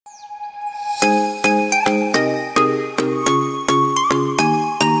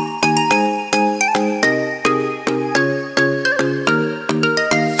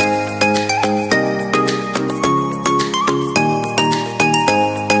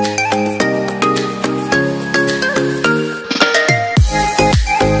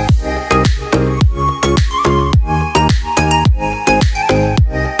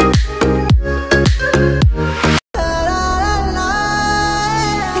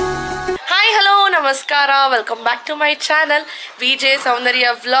ನಮಸ್ಕಾರ, welcome back to my channel VJ Soundarya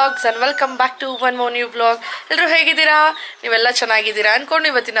vlogs and welcome back to one more new vlog. ಎಲ್ಲರೂ ಹೇಗಿದ್ದೀರಾ? ನೀವೆಲ್ಲ ಚೆನ್ನಾಗಿದ್ದೀರಾ ಅಂದ್ಕೊಂಡು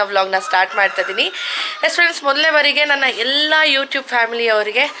ಇವತ್ತಿನ ವ್ಲಾಗ್ನ ಸ್ಟಾರ್ಟ್ ಮಾಡ್ತಾ ಇದ್ದೀನಿ. ಎಸ್ ಫ್ರೆಂಡ್ಸ್, ಮೊದಲನೇ ಬಾರಿಗೆ ನನ್ನ ಎಲ್ಲ ಯೂಟ್ಯೂಬ್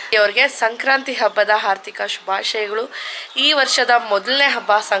ಫ್ಯಾಮಿಲಿಯವರಿಗೆ ಸಂಕ್ರಾಂತಿ ಹಬ್ಬದ ಹಾರ್ದಿಕ ಶುಭಾಶಯಗಳು. ಈ ವರ್ಷದ ಮೊದಲನೇ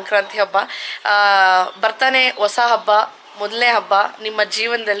ಹಬ್ಬ ಸಂಕ್ರಾಂತಿ ಹಬ್ಬ. ಬರ್ತಾನೆ ಹೊಸ ಹಬ್ಬ, ಮೊದಲನೇ ಹಬ್ಬ. ನಿಮ್ಮ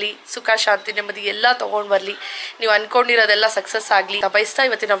ಜೀವನದಲ್ಲಿ ಸುಖ ಶಾಂತಿ ನೆಮ್ಮದಿ ಎಲ್ಲ ತೊಗೊಂಡು ಬರಲಿ, ನೀವು ಅಂದ್ಕೊಂಡಿರೋದೆಲ್ಲ ಸಕ್ಸಸ್ ಆಗಲಿ ಬಯಸ್ತಾ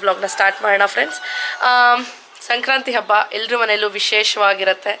ಇವತ್ತಿನ ವ್ಲಾಗ್ನ ಸ್ಟಾರ್ಟ್ ಮಾಡೋಣ. ಫ್ರೆಂಡ್ಸ್, ಸಂಕ್ರಾಂತಿ ಹಬ್ಬ ಎಲ್ಲರ ಮನೆಯಲ್ಲೂ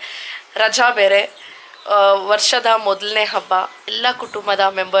ವಿಶೇಷವಾಗಿರುತ್ತೆ. ರಜಾ ಬೇರೆ, ವರ್ಷದ ಮೊದಲನೇ ಹಬ್ಬ. ಎಲ್ಲ ಕುಟುಂಬದ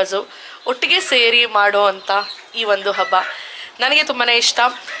ಮೆಂಬರ್ಸು ಒಟ್ಟಿಗೆ ಸೇರಿ ಮಾಡೋ ಅಂಥ ಈ ಒಂದು ಹಬ್ಬ ನನಗೆ ತುಂಬಾ ಇಷ್ಟ.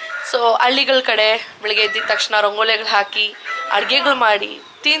 ಸೊ ಹಳ್ಳಿಗಳ ಕಡೆ ಬೆಳಿಗ್ಗೆ ಎದ್ದಿದ ತಕ್ಷಣ ರಂಗೋಲಿಗಳು ಹಾಕಿ ಅಡುಗೆಗಳು ಮಾಡಿ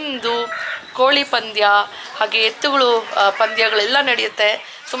ತಿಂದು ಕೋಳಿ ಪಂದ್ಯ ಹಾಗೆ ಎತ್ತುಗಳು ಪಂದ್ಯಗಳೆಲ್ಲ ನಡೆಯುತ್ತೆ.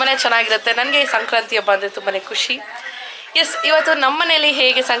 ತುಂಬಾ ಚೆನ್ನಾಗಿರುತ್ತೆ. ನನಗೆ ಈ ಸಂಕ್ರಾಂತಿ ಹಬ್ಬ ಅಂದರೆ ತುಂಬಾ ಖುಷಿ. ಎಸ್, ಇವತ್ತು ನಮ್ಮ ಮನೇಲಿ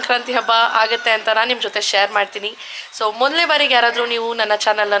ಹೇಗೆ ಸಂಕ್ರಾಂತಿ ಹಬ್ಬ ಆಗುತ್ತೆ ಅಂತ ನಾನು ನಿಮ್ಮ ಜೊತೆ ಶೇರ್ ಮಾಡ್ತೀನಿ. ಸೊ ಮೊದಲನೇ ಬಾರಿಗೆ ಯಾರಾದರೂ ನೀವು ನನ್ನ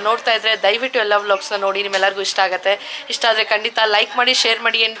ಚಾನಲ್ನ ನೋಡ್ತಾ ಇದ್ದರೆ ದಯವಿಟ್ಟು ಎಲ್ಲ ವ್ಲಾಗ್ಸ್ನ ನೋಡಿ, ನಿಮ್ಮೆಲ್ಲರಿಗೂ ಇಷ್ಟ ಆಗುತ್ತೆ. ಇಷ್ಟ ಆದರೆ ಖಂಡಿತ ಲೈಕ್ ಮಾಡಿ, ಶೇರ್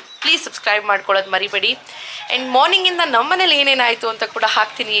ಮಾಡಿ ಆ್ಯಂಡ್ ಪ್ಲೀಸ್ ಸಬ್ಸ್ಕ್ರೈಬ್ ಮಾಡ್ಕೊಳ್ಳೋದು ಮರಿಬೇಡಿ. ಆ್ಯಂಡ್ ಮಾರ್ನಿಂಗಿಂದ ನಮ್ಮ ಮನೇಲಿ ಏನೇನಾಯಿತು ಅಂತ ಕೂಡ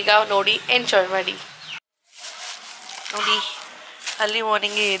ಹಾಕ್ತೀನಿ, ಈಗ ನೋಡಿ ಎಂಜಾಯ್ ಮಾಡಿ. ನೋಡಿ, ಅಲ್ಲಿ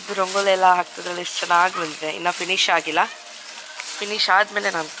ಮಾರ್ನಿಂಗ್ಗೆ ಎದ್ದು ರಂಗೋಲಿ ಎಲ್ಲ ಹಾಕ್ತಿದ್ರಲ್ಲಿ ಎಷ್ಟು ಚೆನ್ನಾಗಿ ಬಂದಿದೆ. ಇನ್ನು ಫಿನಿಶ್ ಆಗಿಲ್ಲ. ಫಿನಿಶ್ ಆದಮೇಲೆ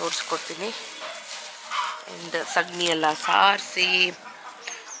ನಾನು ತೋರಿಸ್ಕೊಡ್ತೀನಿ. ಆ್ಯಂಡ್ ಸಗಣಿ ಎಲ್ಲ ಸಾರಿಸಿ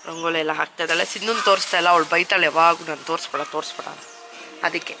ರಂಗೋಲಿ ಎಲ್ಲ ಹಾಕ್ತಾಯಿದ್ದಾಳೆ. ಸಿಂಧುನ ತೋರಿಸ್ತಾ ಇಲ್ಲ, ಅವಳು ಬೈತಾಳೆ ಯಾವಾಗೂ ನಾನು ತೋರಿಸ್ಬೇಡ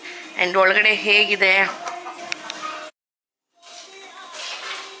ಅದಕ್ಕೆ. ಆ್ಯಂಡ್ ಒಳಗಡೆ ಹೇಗಿದೆ,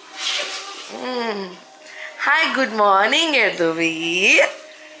 hi good morning ಎದುವಿ,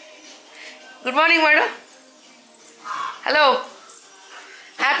 good morning ಮಾಡು. ಹಲೋ,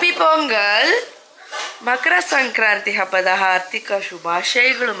 ಹ್ಯಾಪಿ ಪೊಂಗಲ್, ಮಕರ ಸಂಕ್ರಾಂತಿ ಹಬ್ಬದ ಆರ್ಥಿಕ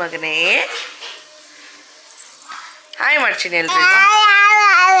ಶುಭಾಶಯಗಳು ಮಗನೇ. ಹಾಯ್ ಮಾಡ್ತೀನಿ ಎಲ್ರಿಗೂ.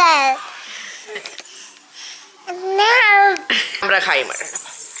 ಹಾಯ್ ಮಾಡೋಣ,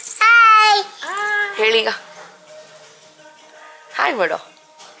 ಹೇಳೀಗ ಹಾಯ್ ಮಾಡೋ.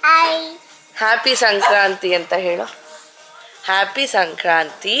 ಹ್ಯಾಪಿ ಸಂಕ್ರಾಂತಿ ಅಂತ ಹೇಳು. ಹ್ಯಾಪಿ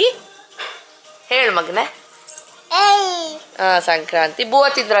ಸಂಕ್ರಾಂತಿ ಹೇಳು ಮಗನೇ. ಸಂಕ್ರಾಂತಿ ಬೂವ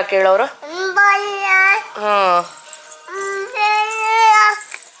ತಿಂದ್ರ ಕೇಳೋರು.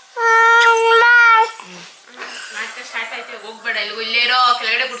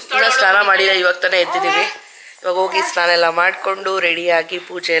 ಸ್ನಾನ ಮಾಡಿಲ್ಲ, ಇವಾಗ ತಾನೇ ಎದ್ದಿದ್ದೀವಿ. ಇವಾಗ ಹೋಗಿ ಸ್ನಾನ ಎಲ್ಲ ಮಾಡಿಕೊಂಡು ರೆಡಿಯಾಗಿ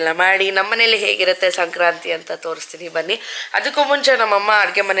ಪೂಜೆ ಎಲ್ಲ ಮಾಡಿ ನಮ್ಮನೇಲಿ ಹೇಗಿರುತ್ತೆ ಸಂಕ್ರಾಂತಿ ಅಂತ ತೋರಿಸ್ತೀನಿ ಬನ್ನಿ. ಅದಕ್ಕೂ ಮುಂಚೆ ನಮ್ಮಮ್ಮ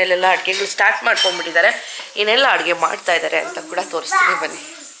ಅಡುಗೆ ಮನೆಯಲ್ಲೆಲ್ಲ ಅಡುಗೆಗಳು ಸ್ಟಾರ್ಟ್ ಮಾಡ್ಕೊಂಡ್ಬಿಟ್ಟಿದ್ದಾರೆ. ಏನೆಲ್ಲ ಅಡುಗೆ ಮಾಡ್ತಾ ಇದ್ದಾರೆ ಅಂತ ಕೂಡ ತೋರಿಸ್ತೀನಿ ಬನ್ನಿ.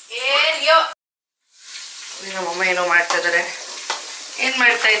 ನಮ್ಮಮ್ಮ ಏನೋ ಮಾಡ್ತಾ ಇದ್ದಾರೆ. ಏನು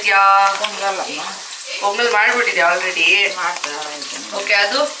ಮಾಡ್ತಾ ಇದೆಯಾ? ಪೊಂಗಲ್ ಮಾಡಿಬಿಟ್ಟಿದ್ಯಾ ಆಲ್ರೆಡಿ? ಓಕೆ,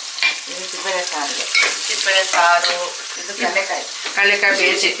 ಅದು ಚಿಪ್ಪೆ ಸಾರು, ಇದು ಕಡಲೆಕಾಯಿ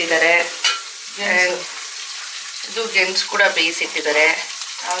ಬೇಯಿಸಿಟ್ಟಿದ್ದಾರೆ. ಇದು ಗೆಣಸು ಕೂಡ ಬೇಯಿಸಿಟ್ಟಿದ್ದಾರೆ.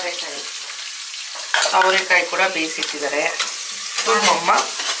 ಅವರೆಕಾಯಿ ಕೂಡ ಬೇಯಿಸಿಟ್ಟಿದ್ದಾರೆ. ನಮ್ಮಮ್ಮ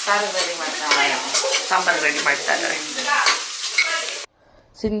ಸಾಂಬಾರು ರೆಡಿ ಮಾಡ್ತಾ ಇದ್ದಾರೆ.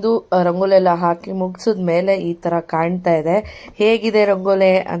 ಸಿಂಧು ರಂಗೋಲಿ ಎಲ್ಲ ಹಾಕಿ ಮುಗಿಸಿದ ಮೇಲೆ ಈ ಥರ ಕಾಣ್ತಾ ಇದೆ. ಹೇಗಿದೆ ರಂಗೋಲಿ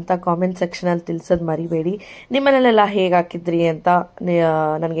ಅಂತ ಕಾಮೆಂಟ್ ಸೆಕ್ಷನಲ್ಲಿ ತಿಳಿಸೋದು ಮರಿಬೇಡಿ. ನಿಮ್ಮನೇಲೆಲ್ಲ ಹೇಗೆ ಹಾಕಿದ್ರಿ ಅಂತ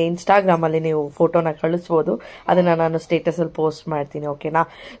ನನಗೆ ಇನ್ಸ್ಟಾಗ್ರಾಮಲ್ಲಿ ನೀವು ಫೋಟೋನ ಕಳಿಸ್ಬೋದು. ಅದನ್ನು ನಾನು ಸ್ಟೇಟಸಲ್ಲಿ ಪೋಸ್ಟ್ ಮಾಡ್ತೀನಿ, ಓಕೆನಾ?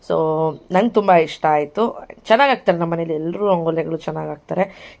 ಸೊ ನಂಗೆ ತುಂಬ ಇಷ್ಟ ಆಯಿತು. ಚೆನ್ನಾಗಿ ಹಾಕ್ತಾರೆ ನಮ್ಮ ಮನೇಲಿ, ಎಲ್ಲರೂ ರಂಗೋಲಿಗಳು ಚೆನ್ನಾಗಿ ಹಾಕ್ತಾರೆ.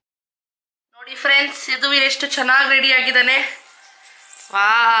 ನೋಡಿ ಫ್ರೆಂಡ್ಸ್, ಇದು ಎಷ್ಟು ಚೆನ್ನಾಗಿ ರೆಡಿ ಆಗಿದ್ದಾನೆ.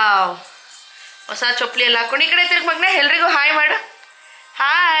 ವಾವ್, ಹೊಸ ಚೊಪ್ಲಿ ಎಲ್ಲ ಹಾಕೊಂಡು ಈ ಕಡೆ ತಿರುಗಿ ಮಗನೇ. ಎಲ್ರಿಗೂ ಹಾಯ್ ಮಾಡು.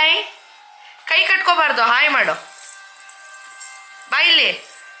 ಹಾಯ್, ಕೈ ಕಟ್ಕೋಬಾರ್ದು, ಹಾಯ್ ಮಾಡು. ಬಾಯಿಲಿ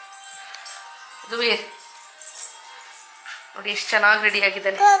ದುವೀರ್. ನೋಡಿ ಎಷ್ಟು ಚೆನ್ನಾಗಿ ರೆಡಿ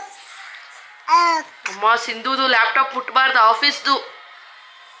ಆಗಿದ್ದಾನೆ. ಅಮ್ಮ, ಸಿಂಧುದು ಲ್ಯಾಪ್ಟಾಪ್ ಮುಟ್ಬಾರ್ದು, ಆಫೀಸ್ದು.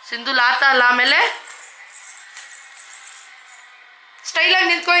 ಸಿಂಧು ಲಾತ ಅಲ್ಲ, ಆಮೇಲೆ ಸ್ಟೈಲಾಗಿ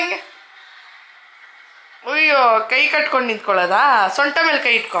ನಿಂತ್ಕೊ ಹಿಂಗೆ. ಅಯ್ಯೋ, ಕೈ ಕಟ್ಕೊಂಡು ನಿಂತ್ಕೊಳ್ಳೋದಾ? ಸೊಂಟ ಮೇಲೆ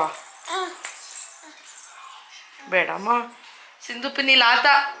ಕೈ ಇಟ್ಕೋ. ಬೇಡಮ್ಮ ಸಿಂಧು ಪಿನ್ನಿ ಲಾತ.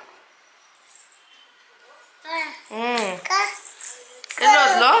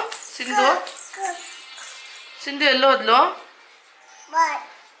 ಎಲ್ಲೋದ್ಲು ಸಿಂಧು? ಸಿಂಧು ಎಲ್ಲೋದ್ಲು?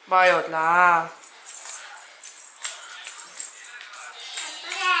 ಬಾಯ್ ಹೋದ್ಲಾ?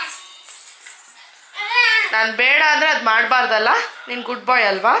 ನಾನು ಬೇಡ ಅಂದ್ರೆ ಅದು ಮಾಡಬಾರ್ದಲ್ಲ. ನೀನು ಗುಡ್ ಬಾಯ್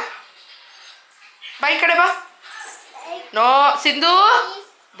ಅಲ್ವಾ? ಬಾಯ್ ಕಡೆ ಬಾ. ನೋ ಸಿಂಧು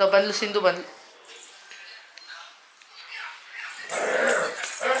ಬಂದ್ಲು, ಸಿಂಧು ಬಂದ್ಲು.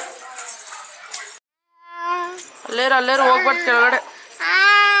 ಅಲ್ಲೇರು ಹೋಗ್ಬಾರ್ದು ಕೆಳಗಡೆ,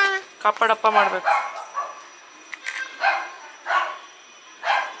 ಕಾಪಾಡಪ್ಪ ಮಾಡ್ಬೇಕು.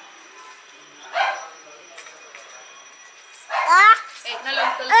 ಆಮೇಲೆ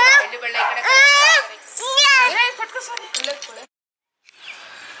ಒಂದು ಸ್ವಲ್ಪ ಎಳ್ಳು ಬೆಳ್ಳ ಈ ಕಡೆ ಕೊಟ್ಕೊ.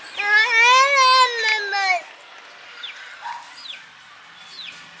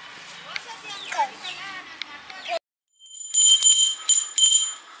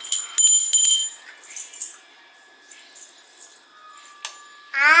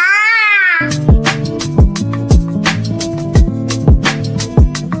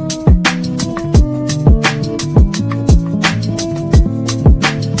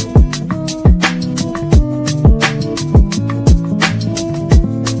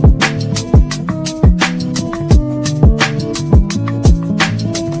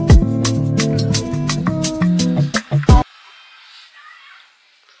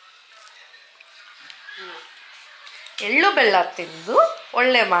 ಎಳ್ಳು ಬೆಲ್ಲ ತಿಂದು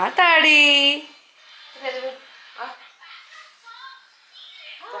ಒಳ್ಳೆ ಮಾತಾಡಿ.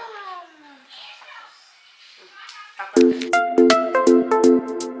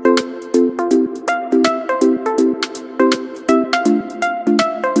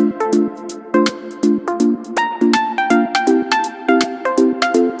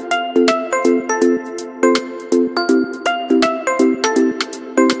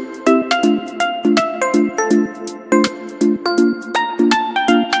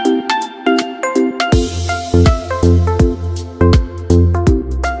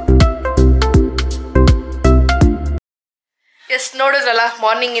 ನೋಡಿದ್ರಲ್ಲ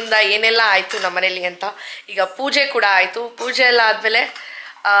ಮಾರ್ನಿಂಗ್ ಇಂದ ಏನೆಲ್ಲ ಆಯ್ತು ನಮ್ಮ ಮನೇಲಿ ಅಂತ. ಈಗ ಪೂಜೆ ಕೂಡ ಆಯ್ತು. ಪೂಜೆ ಎಲ್ಲ ಆದ್ಮೇಲೆ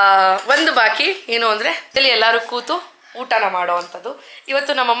ಒಂದು ಬಾಕಿ ಏನು ಅಂದ್ರೆ ಇಲ್ಲಿ ಎಲ್ಲರೂ ಕೂತು ಊಟನ ಮಾಡೋವಂಥದ್ದು.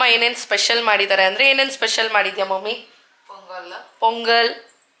 ಇವತ್ತು ನಮ್ಮಮ್ಮ ಏನೇನು ಸ್ಪೆಷಲ್ ಮಾಡಿದ್ದಾರೆ ಅಂದ್ರೆ, ಏನೇನು ಸ್ಪೆಷಲ್ ಮಾಡಿದ್ಯಾ ಮಮ್ಮಿ? ಪೊಂಗಲ್,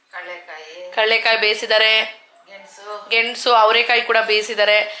 ಕಡಲೆಕಾಯಿ ಬೇಯಿಸಿದ್ದಾರೆ, ಗೆಣಸು ಅವರೆಕಾಯಿ ಕೂಡ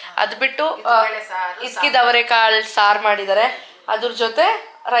ಬೇಯಿಸಿದ್ದಾರೆ. ಅದು ಬಿಟ್ಟು ಇಸ್ಕಿದ ಅವರೆಕಾಳು ಸಾರು ಮಾಡಿದ್ದಾರೆ, ಅದ್ರ ಜೊತೆ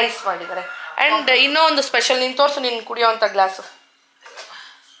ರೈಸ್ ಮಾಡಿದ್ದಾರೆ. ಅಂಡ್ ಇನ್ನೂ ಒಂದು ಸ್ಪೆಷಲ್, ನೀನು ತೋರಿಸು, ನೀನು ಕುಡಿಯೋವಂಥ ಗ್ಲಾಸು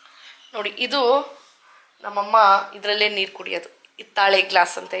ನೋಡಿ. ಇದು ನಮ್ಮಮ್ಮ ಇದರಲ್ಲೇ ನೀರು ಕುಡಿಯೋದು, ಹಿತ್ತಾಳೆ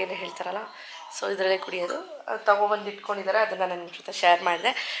ಗ್ಲಾಸ್ ಅಂತ ಏನು ಹೇಳ್ತಾರಲ್ಲ, ಸೊ ಇದರಲ್ಲೇ ಕುಡಿಯೋದು. ಅದು ತಗೊಬಂದು ಇಟ್ಕೊಂಡಿದ್ದಾರೆ, ಅದನ್ನು ನನ್ನ ಜೊತೆ ಶೇರ್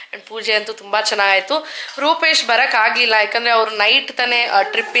ಮಾಡಿದೆ. ಆ್ಯಂಡ್ ಪೂಜೆ ಅಂತೂ ತುಂಬ ಚೆನ್ನಾಗಾಯಿತು. ರೂಪೇಶ್ ಬರೋಕ್ಕಾಗಲಿಲ್ಲ, ಯಾಕಂದರೆ ಅವರು ನೈಟ್ ತಾನೇ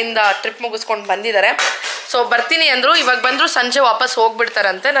ಟ್ರಿಪ್ ಮುಗಿಸ್ಕೊಂಡು ಬಂದಿದ್ದಾರೆ. ಸೊ ಬರ್ತೀನಿ ಅಂದರು, ಇವಾಗ ಬಂದರು, ಸಂಜೆ ವಾಪಸ್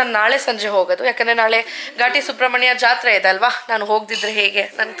ಹೋಗ್ಬಿಡ್ತಾರಂತೆ. ನಾನು ನಾಳೆ ಸಂಜೆ ಹೋಗೋದು, ಯಾಕಂದರೆ ನಾಳೆ ಘಾಟಿ ಸುಬ್ರಹ್ಮಣ್ಯ ಜಾತ್ರೆ ಇದೆ ಅಲ್ವಾ. ನಾನು ಹೋಗದಿದ್ರೆ ಹೇಗೆ,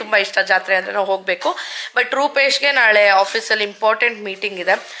 ನನಗೆ ತುಂಬ ಇಷ್ಟ ಜಾತ್ರೆ ಅಂದರೆ, ನಾವು ಹೋಗಬೇಕು. ಬಟ್ ರೂಪೇಶ್ಗೆ ನಾಳೆ ಆಫೀಸಲ್ಲಿ ಇಂಪಾರ್ಟೆಂಟ್ ಮೀಟಿಂಗ್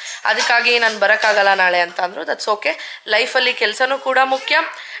ಇದೆ, ಅದಕ್ಕಾಗಿ ನಾನು ಬರೋಕ್ಕಾಗಲ್ಲ ನಾಳೆ ಅಂತ ಅಂದರು. That's okay. ಲೈಫಲ್ಲಿ ಕೆಲಸನೂ ಕೂಡ ಮುಖ್ಯ,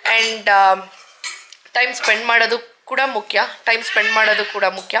 ಆ್ಯಂಡ್ ಟೈಮ್ ಸ್ಪೆಂಡ್ ಮಾಡೋದು ಕೂಡ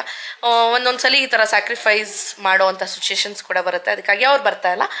ಮುಖ್ಯ. ಒಂದೊಂದ್ಸಲಿ ಈ ಥರ ಸ್ಯಾಕ್ರಿಫೈಸ್ ಮಾಡೋವಂಥ ಸಿಚುಯೇಷನ್ಸ್ ಕೂಡ ಬರುತ್ತೆ. ಅದಕ್ಕಾಗಿ ಅವ್ರು ಬರ್ತಾ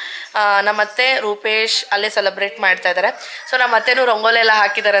ಇಲ್ಲ. ನಮ್ಮತ್ತೆ ರೂಪೇಶ್ ಅಲ್ಲೇ ಸೆಲೆಬ್ರೇಟ್ ಮಾಡ್ತಾ ಇದ್ದಾರೆ. ಸೊ ನಮ್ಮತ್ತೆನೂ ರಂಗೋಲಿ ಎಲ್ಲ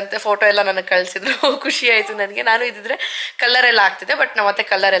ಹಾಕಿದಾರಂತೆ, ಫೋಟೋ ಎಲ್ಲ ನನಗೆ ಕಳಿಸಿದ್ರು. ಖುಷಿ ಆಯಿತು ನನಗೆ. ನಾನು ಇದ್ದಿದ್ರೆ ಕಲರ್ ಎಲ್ಲ ಹಾಕ್ತಿದ್ದೆ, ಬಟ್ ನಮ್ಮತ್ತೆ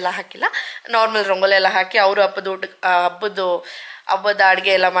ಕಲರ್ ಎಲ್ಲ ಹಾಕಿಲ್ಲ, ನಾರ್ಮಲ್ ರಂಗೋಲಿ ಎಲ್ಲ ಹಾಕಿ ಅವರು ಹಬ್ಬದ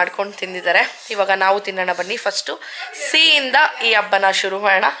ಅಡುಗೆ ಎಲ್ಲ ಮಾಡ್ಕೊಂಡು ತಿಂದಿದ್ದಾರೆ. ಇವಾಗ ನಾವು ತಿನ್ನೋಣ ಬನ್ನಿ. ಫಸ್ಟು ಸಿಹಿಯಿಂದ ಈ ಹಬ್ಬನ ಶುರು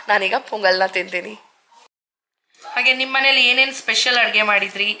ಮಾಡೋಣ. ನಾನೀಗ ಪೊಂಗಲ್ನ ತಿಂತೀನಿ. ಹಾಗೆ ನಿಮ್ಮ ಮನೇಲಿ ಏನೇನು ಸ್ಪೆಷಲ್ ಅಡುಗೆ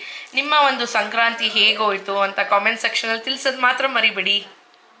ಮಾಡಿದ್ರಿ, ನಿಮ್ಮ ಒಂದು ಸಂಕ್ರಾಂತಿ ಹೇಗೋಯ್ತು ಅಂತ ಕಾಮೆಂಟ್ ಸೆಕ್ಷನಲ್ಲಿ ತಿಳಿಸೋದು ಮಾತ್ರ ಮರಿಬೇಡಿ.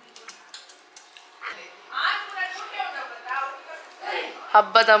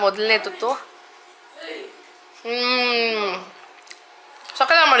 ಹಬ್ಬದ ಮೊದಲನೇ ತುತ್ತು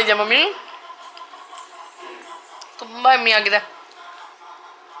ಸಕ್ಕತ್ತಾಗಿ ಮಾಡಿದ್ಯಾ ಮಮ್ಮಿ, ತುಂಬ ಯಮ್ಮಿ ಆಗಿದೆ.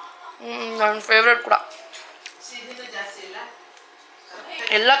 ನನ್ನ ಫೇವ್ರೇಟ್ ಕೂಡ,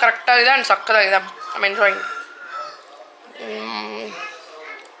 ಎಲ್ಲ ಕರೆಕ್ಟಾಗಿದೆ ಆ್ಯಂಡ್ ಸಕ್ಕತ್ತಾಗಿದೆ. I mean enjoying.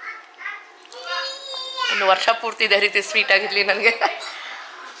 ಇನ್ನು ವರ್ಷ ಪೂರ್ತಿ ಇದೇ ರೀತಿ ಸ್ವೀಟ್ ಆಗಿರಲಿ ನನಗೆ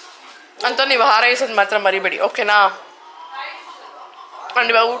ಅಂತ ನೀವು ಹಾರೈಸೋದು ಮಾತ್ರ ಮರಿಬೇಡಿ, ಓಕೆನಾ? ನಾನು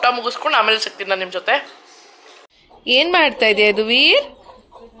ಇವಾಗ ಊಟ ಮುಗಿಸ್ಕೊಂಡು ಆಮೇಲೆ ಸಿಗ್ತೀನಿ ನಾನು ನಿಮ್ಮ ಜೊತೆ. ಏನು ಮಾಡ್ತಾ ಇದೆಯಾ ಇದು ವೀರ್?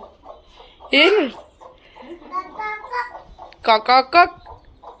 ಏನು ಕಾಕ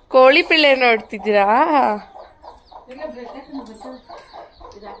ಕೋಳಿ ಪಿಳ್ಳೆ ನೋಡ್ತಿದ್ದೀರಾ?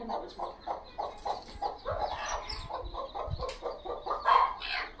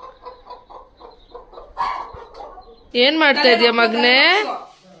 ಏನ್ ಮಾಡ್ತಾ ಇದೀಯ ಮಗನೇ?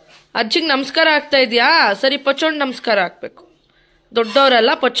 ಅಜ್ಜಿಗೆ ನಮಸ್ಕಾರ ಆಗ್ತಾ ಇದೆಯಾ? ಸರಿ, ಪಚ್ಚೋಂಡ್ ನಮಸ್ಕಾರ ಹಾಕ್ಬೇಕು.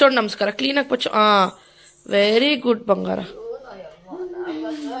 ದೊಡ್ಡವರಲ್ಲ, ಪಚ್ಚೋಂಡ್ ನಮಸ್ಕಾರ ಕ್ಲೀನಾಗಿ ವೆರಿ ಗುಡ್ ಬಂಗಾರ,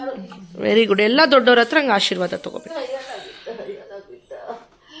 ವೆರಿ ಗುಡ್. ಎಲ್ಲ ದೊಡ್ಡವ್ರ ಹತ್ರ ಹಂಗೆ ಆಶೀರ್ವಾದ ತಗೋಬೇಕು.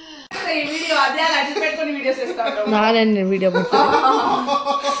 ನಾನೇನು ವಿಡಿಯೋ ಮಾಡ್ತೀನಿ?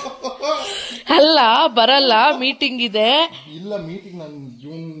 ಅಲ್ಲ, ಬರಲ್ಲ, ಮೀಟಿಂಗ್ ಇದೆ. ಇಲ್ಲ, ಮೀಟಿಂಗ್ ನಾನು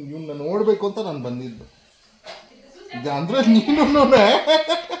ಇವ್ನ ನೋಡ್ಬೇಕು ಅಂತ ನಾನು ಬಂದಿದ್ದು. ಅಂದ್ರೆ ನೀನು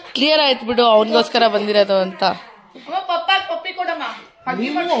ಕ್ಲಿಯರ್ ಆಯ್ತು ಬಿಡು, ಅವನಿಗೋಸ್ಕರ ಬಂದಿರೋದು ಅಂತ.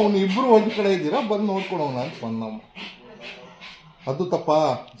 ಅವನು ಇಬ್ರು ಒಂದ್ ಕಡೆ ಇದ್ದೀರಾ, ಬಂದು ನೋಡ್ಕೊಳೋಣ ಅಂತ ಬಂದಮ್ಮ. ಅದು ತಪ್ಪಾ?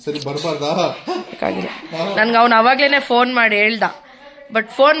 ಸರಿ, ಬರ್ಬಾರ್ದಾ? ನನ್ಗೆ ಅವ್ನು ಅವಾಗ್ಲೇನೆ ಫೋನ್ ಮಾಡಿ ಹೇಳ್ದ, ಬಟ್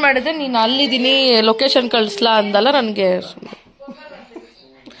ಫೋನ್ ಮಾಡಿದ್ರೆ ನೀನು ಅಲ್ಲಿದ್ದೀನಿ ಲೊಕೇಶನ್ ಕಳಿಸ್ಲಾ ಅಂದಲ್ಲ ನನಗೆ.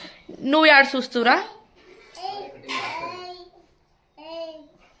 ನೀವು ಯಾರು ಸುಸ್ತೂರಾ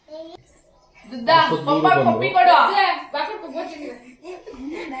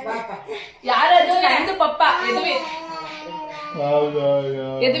ಯಾರದು? ನಂದು ಪಪ್ಪ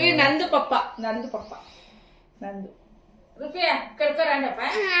ಎದುವಿ ನಂದು ಪಪ್ಪ ನಂದು ರೂಪಿ ಕರ್ಕರಂಡಪ್ಪ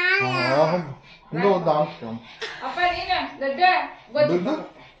ಅಪ್ಪ ನೀನು ದೊಡ್ಡ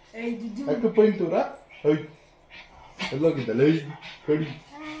ಪೈಂಟೂರಾ ಎಲ್ಲೋಗಿದ್ದಲ್ಲ ಕಡಿ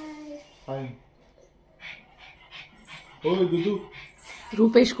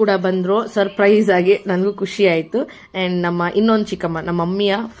ರೂಪೇಶ್ ಕೂಡ ಬಂದ್ರು ಸರ್ಪ್ರೈಸ್ ಆಗಿ. ನನಗೂ ಖುಷಿ ಆಯ್ತು. ಅಂಡ್ ನಮ್ಮ ಇನ್ನೊಂದು ಚಿಕ್ಕಮ್ಮ, ನಮ್ಮ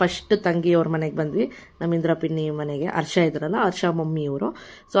ಮಮ್ಮಿಯ ಫಸ್ಟ್ ತಂಗಿ ಅವ್ರ ಮನೆಗೆ ಬಂದ್ವಿ, ನಮ್ಮ ಇಂದ್ರ ಪಿನ್ನಿ ಮನೆಗೆ. ಹರ್ಷ ಇದ್ರಲ್ಲ, ಹರ್ಷ ಮಮ್ಮಿ ಇವರು.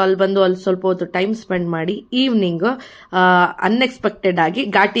 ಸೊ ಅಲ್ಲಿ ಬಂದು ಅಲ್ಲಿ ಸ್ವಲ್ಪ ಹೊತ್ತು ಟೈಮ್ ಸ್ಪೆಂಡ್ ಮಾಡಿ ಈವ್ನಿಂಗ್ ಅನ್ಎಕ್ಸ್ಪೆಕ್ಟೆಡ್ ಆಗಿ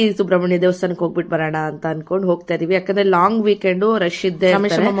ಘಾಟಿ ಸುಬ್ರಹ್ಮಣ್ಯ ದೇವಸ್ಥಾನಕ್ಕೆ ಹೋಗ್ಬಿಟ್ಟು ಬರೋಣ ಅಂತ ಅನ್ಕೊಂಡು ಹೋಗ್ತಾ ಇದೀವಿ. ಯಾಕಂದ್ರೆ ಲಾಂಗ್ ವೀಕೆಂಡ್ ರಶ್ ಇದ್ದೆ.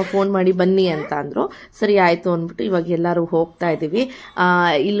 ರಮೇಶಮ್ಮ ಫೋನ್ ಮಾಡಿ ಬನ್ನಿ ಅಂತ ಅಂದ್ರು. ಸರಿ ಆಯ್ತು ಅಂದ್ಬಿಟ್ಟು ಇವಾಗ ಎಲ್ಲರೂ ಹೋಗ್ತಾ ಇದೀವಿ.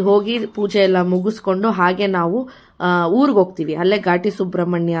 ಇಲ್ಲಿ ಹೋಗಿ ಪೂಜೆ ಎಲ್ಲ ಮುಗಿಸ್ಕೊಂಡು ಹಾಗೆ ನಾವು ಊರಿಗೆ ಹೋಗ್ತೀವಿ. ಅಲ್ಲೇ ಘಾಟಿ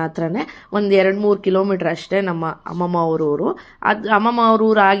ಸುಬ್ರಹ್ಮಣ್ಯ ಹತ್ರನೇ ಒಂದ್ 2-3 ಕಿಲೋಮೀಟರ್ ಅಷ್ಟೇ ನಮ್ಮ ಅಮ್ಮಮ್ಮ ಅವ್ರ ಊರು. ಅಮ್ಮಮ್ಮ ಅವ್ರ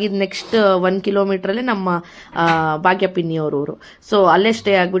ಊರು ಆಗಿದ್ ನೆಕ್ಸ್ಟ್ 1 ಕಿಲೋಮೀಟರ್ ಅಲ್ಲೇ ನಮ್ಮ ಭಾಗ್ಯಪಿನ್ನಿ ಅವ್ರ ಊರು. ಸೊ ಅಲ್ಲೇ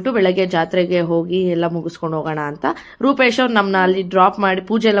ಸ್ಟೇ ಆಗ್ಬಿಟ್ಟು ಬೆಳಗ್ಗೆ ಜಾತ್ರೆಗೆ ಹೋಗಿ ಎಲ್ಲ ಮುಗಿಸ್ಕೊಂಡು ಹೋಗೋಣ ಅಂತ. ರೂಪೇಶ್ ಅವ್ರು ನಮ್ಮನ್ನ ಅಲ್ಲಿ ಡ್ರಾಪ್ ಮಾಡಿ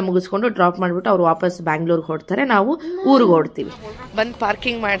ಪೂಜೆ ಎಲ್ಲ ಮುಗಿಸ್ಕೊಂಡು ಡ್ರಾಪ್ ಮಾಡ್ಬಿಟ್ಟು ಅವ್ರು ವಾಪಸ್ ಬ್ಯಾಂಗ್ಳೂರ್ಗೆ ಹೊಡ್ತಾರೆ. ನಾವು ಊರಿಗೆ ಹೊಡ್ತೀವಿ. ಬಂದು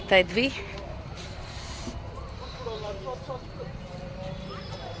ಪಾರ್ಕಿಂಗ್ ಮಾಡ್ತಾ ಇದ್ವಿ.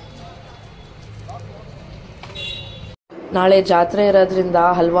 ನಾಳೆ ಜಾತ್ರೆ ಇರೋದ್ರಿಂದ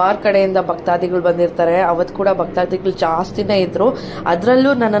ಹಲವಾರು ಕಡೆಯಿಂದ ಭಕ್ತಾದಿಗಳು ಬಂದಿರ್ತಾರೆ. ಅವತ್ತು ಕೂಡ ಭಕ್ತಾದಿಗಳು ಜಾಸ್ತಿನೇ ಇದ್ರು.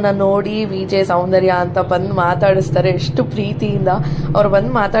 ಅದರಲ್ಲೂ ನನ್ನನ್ನು ನೋಡಿ ವಿಜೆ ಸೌಂದರ್ಯ ಅಂತ ಬಂದು ಮಾತಾಡಿಸ್ತಾರೆ ಎಷ್ಟು ಪ್ರೀತಿಯಿಂದ. ಅವ್ರು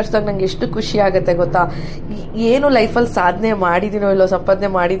ಬಂದು ಮಾತಾಡ್ಸಿದಾಗ ನಂಗೆ ಎಷ್ಟು ಖುಷಿ ಆಗುತ್ತೆ ಗೊತ್ತಾ. ಏನು ಲೈಫಲ್ಲಿ ಸಾಧನೆ ಮಾಡಿದ್ದೀನೋ ಇಲ್ಲೋ, ಸಂಪಾದನೆ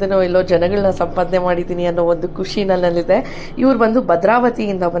ಮಾಡಿದ್ದೀನೋ ಇಲ್ಲೋ, ಜನಗಳನ್ನ ಸಂಪಾದನೆ ಮಾಡಿದ್ದೀನಿ ಅನ್ನೋ ಒಂದು ಖುಷಿ ನನ್ನಲ್ಲಿದೆ. ಇವ್ರು ಬಂದು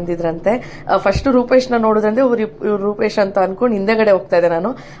ಭದ್ರಾವತಿಯಿಂದ ಬಂದಿದ್ರಂತೆ. ಫಸ್ಟ್ ರೂಪೇಶ್ನ ನೋಡಿದ್ರಂತೆ ಇವ್ರು ರೂಪೇಶ್ ಅಂತ ಅನ್ಕೊಂಡು ಹಿಂದೆಗಡೆ ಹೋಗ್ತಾ ಇದ್ದೆ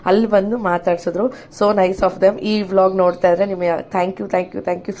ನಾನು. ಅಲ್ಲಿ ಬಂದು ಮಾತಾಡ್ಸಿದ್ರು. So nice of them. ಈ ವ್ಲಾಗ್ ನೋಡ್ತಾ ಇದ್ರೆ ನಿಮಗೆ thank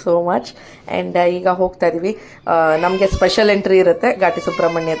you so much. And ಈಗ ಹೋಗ್ತಾ ಇದೀವಿ. ನಮಗೆ ಸ್ಪೆಷಲ್ ಎಂಟ್ರಿ ಇರುತ್ತೆ ಘಾಟಿ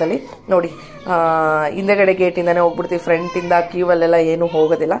ಸುಬ್ರಹ್ಮಣ್ಯದಲ್ಲಿ. ನೋಡಿ ಹಿಂದೆಗಡೆ ಗೇಟಿಂದಾನೇ ಹೋಗ್ಬಿಡ್ತೀವಿ. ಫ್ರಂಟ್ ಇಂದ ಕ್ಯೂ ಅಲ್ಲೆಲ್ಲ ಏನು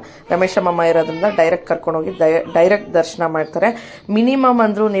ಹೋಗೋದಿಲ್ಲ. ರಮೇಶಮ್ಮ ಇರೋದ್ರಿಂದ ಡೈರೆಕ್ಟ್ ಕರ್ಕೊಂಡೋಗಿ ಡೈರೆಕ್ಟ್ ದರ್ಶನ ಮಾಡ್ತಾರೆ. ಮಿನಿಮಮ್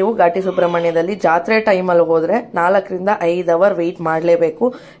ಅಂದ್ರೂ ನೀವು ಘಾಟಿ ಸುಬ್ರಹ್ಮಣ್ಯದಲ್ಲಿ ಜಾತ್ರೆ ಟೈಮಲ್ಲಿ ಹೋದ್ರೆ 4-5 ಅವರ್ ವೆಯ್ಟ್ ಮಾಡಲೇಬೇಕು.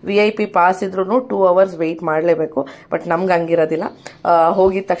 VIP ಪಾಸ್ ಇದ್ರೂ 2 ಅವರ್ಸ್ ವೆಯ್ಟ್ ಮಾಡಲೇಬೇಕು. ಬಟ್ ನಮ್ಗೆ ಹಂಗಿರೋದಿಲ್ಲ.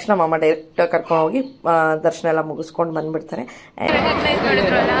 ಹೋಗಿದ ತಕ್ಷಣ ಮಾಮ ಡೈರೆಕ್ಟ್ ಕರ್ಕೊಂಡು ಹೋಗಿ ದರ್ಶನ ಎಲ್ಲ ಮುಗಿಸ್ಕೊಂಡು ಬಂದ್ಬಿಡ್ತಾರೆ.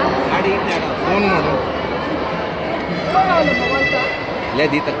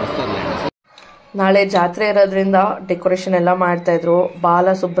 ನಾಳೆ ಜಾತ್ರೆ ಇರೋದ್ರಿಂದ ಡೆಕೋರೇಷನ್ ಎಲ್ಲ ಮಾಡ್ತಾ ಇದ್ರು.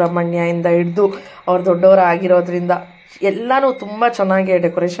 ಬಾಲ ಸುಬ್ರಹ್ಮಣ್ಯ ಇಂದ ಹಿಡಿದು ಅವ್ರು ದೊಡ್ಡವರ ಆಗಿರೋದ್ರಿಂದ ಎಲ್ಲಾನು ತುಂಬಾ ಚೆನ್ನಾಗಿ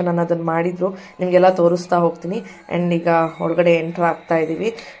ಡೆಕೋರೇಷನ್ ಅನ್ನೋದನ್ನ ಮಾಡಿದ್ರು. ನಿಮ್ಗೆಲ್ಲ ತೋರಿಸ್ತಾ ಹೋಗ್ತೀನಿ. ಅಂಡ್ ಈಗ ಒಳಗಡೆ ಎಂಟರ್ ಆಗ್ತಾ ಇದೀವಿ.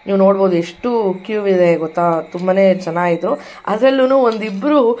 ನೀವು ನೋಡ್ಬೋದು ಎಷ್ಟು ಕ್ಯೂ ಇದೆ ಗೊತ್ತಾ. ತುಂಬಾನೇ ಚೆನ್ನಾಗಿದ್ರು. ಅದ್ರಲ್ಲೂ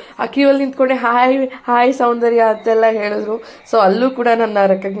ಒಂದಿಬ್ರು ಆ ಕ್ಯೂ ಅಲ್ಲಿ ನಿಂತ್ಕೊಂಡೆ ಹಾಯ್ ಸೌಂದರ್ಯ ಅಂತೆಲ್ಲ ಹೇಳಿದ್ರು. ಸೊ ಅಲ್ಲೂ ಕೂಡ ನನ್ನ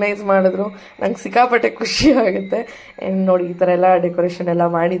ರೆಕಗ್ನೈಸ್ ಮಾಡಿದ್ರು. ನಂಗೆ ಸಿಕ್ಕಾಪಟ್ಟೆ ಖುಷಿ ಆಗುತ್ತೆ. ಅಂಡ್ ನೋಡಿ ಈ ತರ ಎಲ್ಲ ಡೆಕೋರೇಷನ್ ಎಲ್ಲ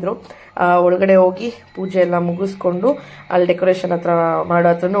ಮಾಡಿದ್ರು. ಒಳಗಡೆ ಹೋಗಿ ಪೂಜೆ ಎಲ್ಲ ಮುಗಿಸ್ಕೊಂಡು ಅಲ್ಲಿ ಡೆಕೋರೇಷನ್ ಹತ್ರ ಮಾಡೋ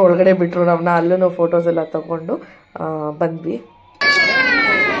ಹತ್ರನೂ ಒಳಗಡೆ ಬಿಟ್ರು ನಮ್ಮನ್ನ. ಅಲ್ಲೂ ಫೋಟೋಸ್ ಎಲ್ಲ ತಗೊಂಡು ಬಂದ್ವಿ.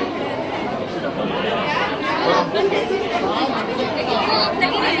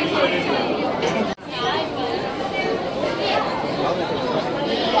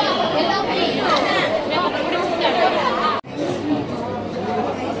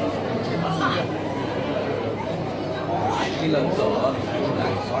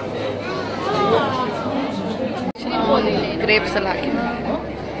 ಗ್ರೇಪ್ಸ್ ಎಲ್ಲ ಹಾಕಿ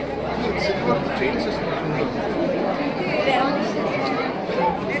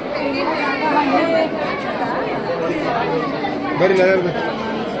ಬರೀ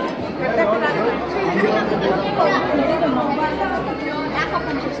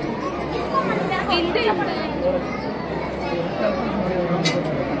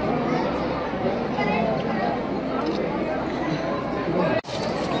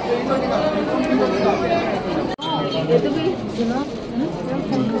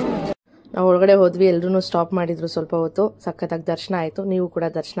ನಾವು ಒಳಗಡೆ ಹೋದ್ವಿ. ಎಲ್ಲರೂ ಸ್ಟಾಪ್ ಮಾಡಿದ್ರು ಸ್ವಲ್ಪ ಹೊತ್ತು. ಸಖತ್ತಾಗಿ ದರ್ಶನ ಆಯಿತು. ನೀವು ಕೂಡ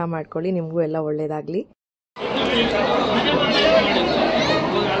ದರ್ಶನ ಮಾಡ್ಕೊಳ್ಳಿ. ನಿಮಗೂ ಎಲ್ಲ ಒಳ್ಳೇದಾಗ್ಲಿ.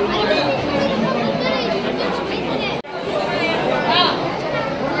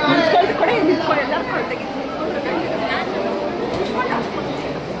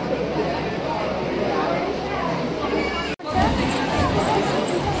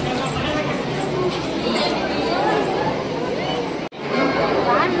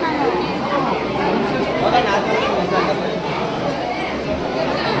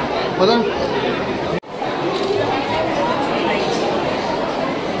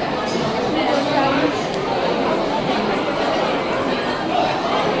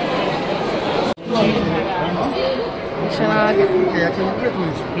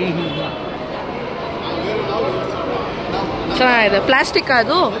 ಚೆನ್ನಾಗಿದೆ. ಪ್ಲಾಸ್ಟಿಕ್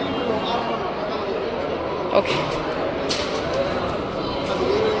ಅದು. ಓಕೆ,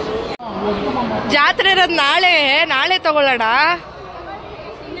 ಜಾತ್ರೆ ಇರೋದು ನಾಳೆ ತಗೊಳ್ಳೋಣ.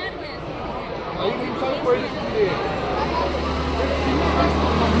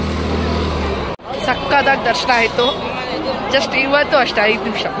 ಸಕ್ಕದಾಗಿ ದರ್ಶನ ಆಯಿತು. ಜಸ್ಟ್ ಇವತ್ತು ಅಷ್ಟೇ 5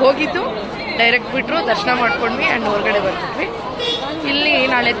 ನಿಮಿಷ ಹೋಗಿದ್ದು, ಡೈರೆಕ್ಟ್ ಬಿಟ್ಟರು, ದರ್ಶನ ಮಾಡ್ಕೊಂಡ್ವಿ ಆ್ಯಂಡ್ ಹೊರಗಡೆ ಬರ್ತಿದ್ವಿ. ಇಲ್ಲಿ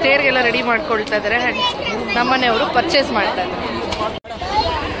ನಾಳೆ ತೇರಿಗೆಲ್ಲ ರೆಡಿ ಮಾಡ್ಕೊಳ್ತಾ ಇದ್ದಾರೆ ಆ್ಯಂಡ್ ನಮ್ಮನೆಯವರು ಪರ್ಚೇಸ್ ಮಾಡ್ತಾ ಇದ್ದಾರೆ.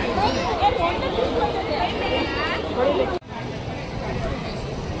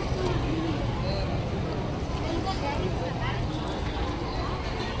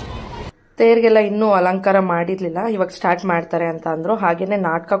 ತೇರಿಗೆಲ್ಲ ಇನ್ನೂ ಅಲಂಕಾರ ಮಾಡಿರ್ಲಿಲ್ಲ, ಇವಾಗ ಸ್ಟಾರ್ಟ್ ಮಾಡ್ತಾರೆ ಅಂತ ಅಂದ್ರು. ಹಾಗೇನೆ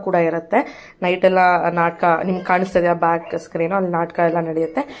ನಾಟಕ ಕೂಡ ಇರುತ್ತೆ. ನೈಟ್ ಎಲ್ಲ ನಾಟಕ ನಿಮ್ಗೆ ಕಾಣಿಸ್ತದೆ ಬ್ಯಾಕ್ ಸ್ಕ್ರೀನು, ಅಲ್ಲಿ ನಾಟಕ ಎಲ್ಲ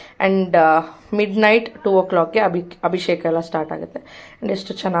ನಡೆಯುತ್ತೆ. ಅಂಡ್ ಮಿಡ್-ನೈಟ್ 2 o'clock ಅಭಿಷೇಕ ಎಲ್ಲ ಸ್ಟಾರ್ಟ್ ಆಗುತ್ತೆ. ಅಂಡ್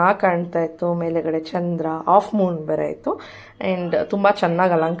ಎಷ್ಟು ಚೆನ್ನಾಗಿ ಕಾಣ್ತಾ ಇತ್ತು. ಮೇಲೆಗಡೆ ಚಂದ್ರ, ಆಫ್ ಮೂನ್ ಬೇರೆ ಇತ್ತು. ಅಂಡ್ ತುಂಬಾ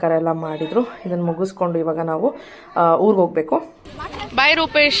ಚೆನ್ನಾಗಿ ಅಲಂಕಾರ ಎಲ್ಲ ಮಾಡಿದ್ರು. ಇದನ್ನ ಮುಗಿಸ್ಕೊಂಡು ಇವಾಗ ನಾವು ಊರಿಗೆ ಹೋಗ್ಬೇಕು. ಬಾಯ್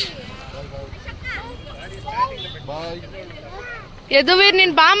ರೂಪೇಶ್. ಯದುವೀರ್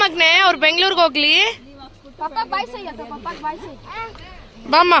ನೀನ್ ಬಾ ಮಗ್ನೆ, ಅವ್ರು ಬೆಂಗಳೂರಿಗೆ ಹೋಗ್ಲಿ.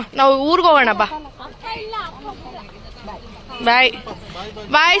 ಬಾಮ್ಮ, ನಾವು ಊರ್ಗ್ ಹೋಗೋಣ ಬಾ. ಬಾಯ್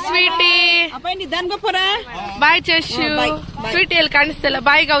ಬಾಯ್ ಸ್ವೀಟಿ. ಬಾಯ್ ಚಶು. ಸ್ವೀಟಿ ಎಲ್ಲಿ ಕಾಣಿಸ್ತಿಲ್ಲ.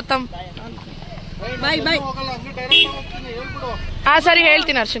 ಬಾಯ್ ಗೌತಮ್. ಬಾಯ್ ಬಾಯ್. ಹಾ ಸರಿ,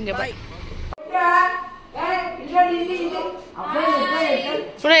 ಹೇಳ್ತೀನಿ ಅರ್ಶನ್ಗೆ ಬಾಯ್.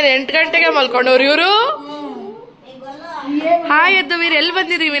 8 ಗಂಟೆಗೆ ಮಲ್ಕೊಂಡವ್ರು ಇವರು. ಹಾಯ್ ಯದುವೀರ್, ಎಲ್ಲಿ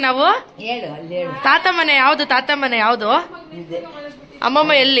ಬಂದಿದೀವಿ ನಾವು? ತಾತ ಮನೆ ಯಾವ್ದು? ತಾತ ಮನೆ ಯಾವ್ದು?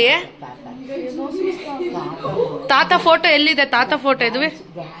 ಅಮ್ಮಮ್ಮ ಎಲ್ಲಿ? ತಾತ ಫೋಟೋ ಎಲ್ಲಿದೆ? ತಾತ ಫೋಟೋ ಯದುವೀರ್.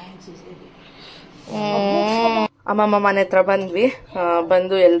 ಅಮ್ಮಮ್ಮ ಮನೆ ಹತ್ರ ಬಂದ್ವಿ.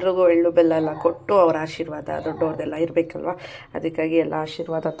 ಬಂದು ಎಲ್ರಿಗೂ ಎಳ್ಳು ಬೆಲ್ಲ ಎಲ್ಲ ಕೊಟ್ಟು ಅವ್ರ ಆಶೀರ್ವಾದ, ದೊಡ್ಡವ್ರದೆಲ್ಲ ಇರ್ಬೇಕಲ್ವಾ, ಅದಕ್ಕಾಗಿ ಎಲ್ಲ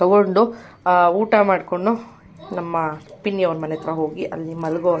ಆಶೀರ್ವಾದ ತಗೊಂಡು ಊಟ ಮಾಡಿಕೊಂಡು ನಮ್ಮ ಪಿನ್ನಿಯವ್ರ ಮನೆ ಹತ್ರ ಹೋಗಿ ಅಲ್ಲಿ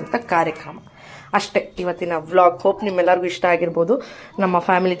ಮಲಗುವಂಥ ಕಾರ್ಯಕ್ರಮ ಅಷ್ಟೇ ಇವತ್ತಿನ ವ್ಲಾಗ್. ಹೋಪ್ ನಿಮ್ಮೆಲ್ಲರಿಗೂ ಇಷ್ಟ ಆಗಿರ್ಬೋದು. ನಮ್ಮ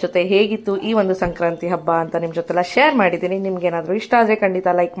ಫ್ಯಾಮಿಲಿ ಜೊತೆ ಹೇಗಿತ್ತು ಈ ಒಂದು ಸಂಕ್ರಾಂತಿ ಹಬ್ಬ ಅಂತ ನಿಮ್ಮ ಜೊತೆಲ್ಲ ಶೇರ್ ಮಾಡಿದ್ದೀನಿ. ನಿಮ್ಗೆ ಏನಾದರೂ ಇಷ್ಟ ಆದರೆ ಖಂಡಿತ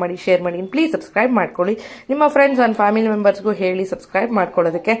ಲೈಕ್ ಮಾಡಿ, ಶೇರ್ ಮಾಡಿ. ಪ್ಲೀಸ್ ಸಬ್ಸ್ಕ್ರೈಬ್ ಮಾಡ್ಕೊಳ್ಳಿ. ನಿಮ್ಮ ಫ್ರೆಂಡ್ಸ್ ಆ್ಯಂಡ್ ಫ್ಯಾಮಿಲಿ ಮೆಂಬರ್ಸ್ಗೂ ಹೇಳಿ ಸಬ್ಸ್ಕ್ರೈಬ್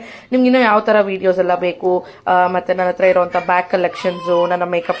ಮಾಡ್ಕೊಳ್ಳೋದಕ್ಕೆ. ನಿಮ್ಗೆ ಇನ್ನೂ ಯಾವ ಥರ ವೀಡಿಯೋಸ್ ಎಲ್ಲ ಬೇಕು, ಮತ್ತೆ ನನ್ನ ಹತ್ರ ಇರುವಂಥ ಬ್ಯಾಗ್ ಕಲೆಕ್ಷನ್ಸು, ನನ್ನ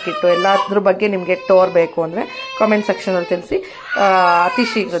ಮೇಕಪ್ ಕಿಟ್ಟು ಎಲ್ಲದ್ರ ಬಗ್ಗೆ ನಿಮಗೆ ಟೋರ್ ಬೇಕು ಅಂದರೆ ಕಾಮೆಂಟ್ ಸೆಕ್ಷನಲ್ಲಿ ತಿಳಿಸಿ. ಅತಿ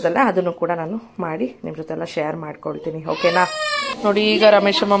ಶೀಘ್ರದಲ್ಲೇ ಅದನ್ನು ಕೂಡ ನಾನು ಮಾಡಿ ನಿಮ್ಮ ಜೊತೆಲ್ಲ ಶೇರ್ ಮಾಡ್ಕೊಳ್ತೀನಿ. ಓಕೆನಾ? ನೋಡಿ, ಈಗ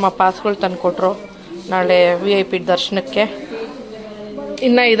ರಮೇಶಮ್ಮ ಪಾಸ್ಗಳು ತಂದುಕೊಟ್ರು ನಾಳೆ VIP ದರ್ಶನಕ್ಕೆ.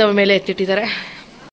 ಇನ್ನ ಇದಾವೆ ಮೇಲೆ ಎತ್ತಿಟ್ಟಿದ್ದಾರೆ.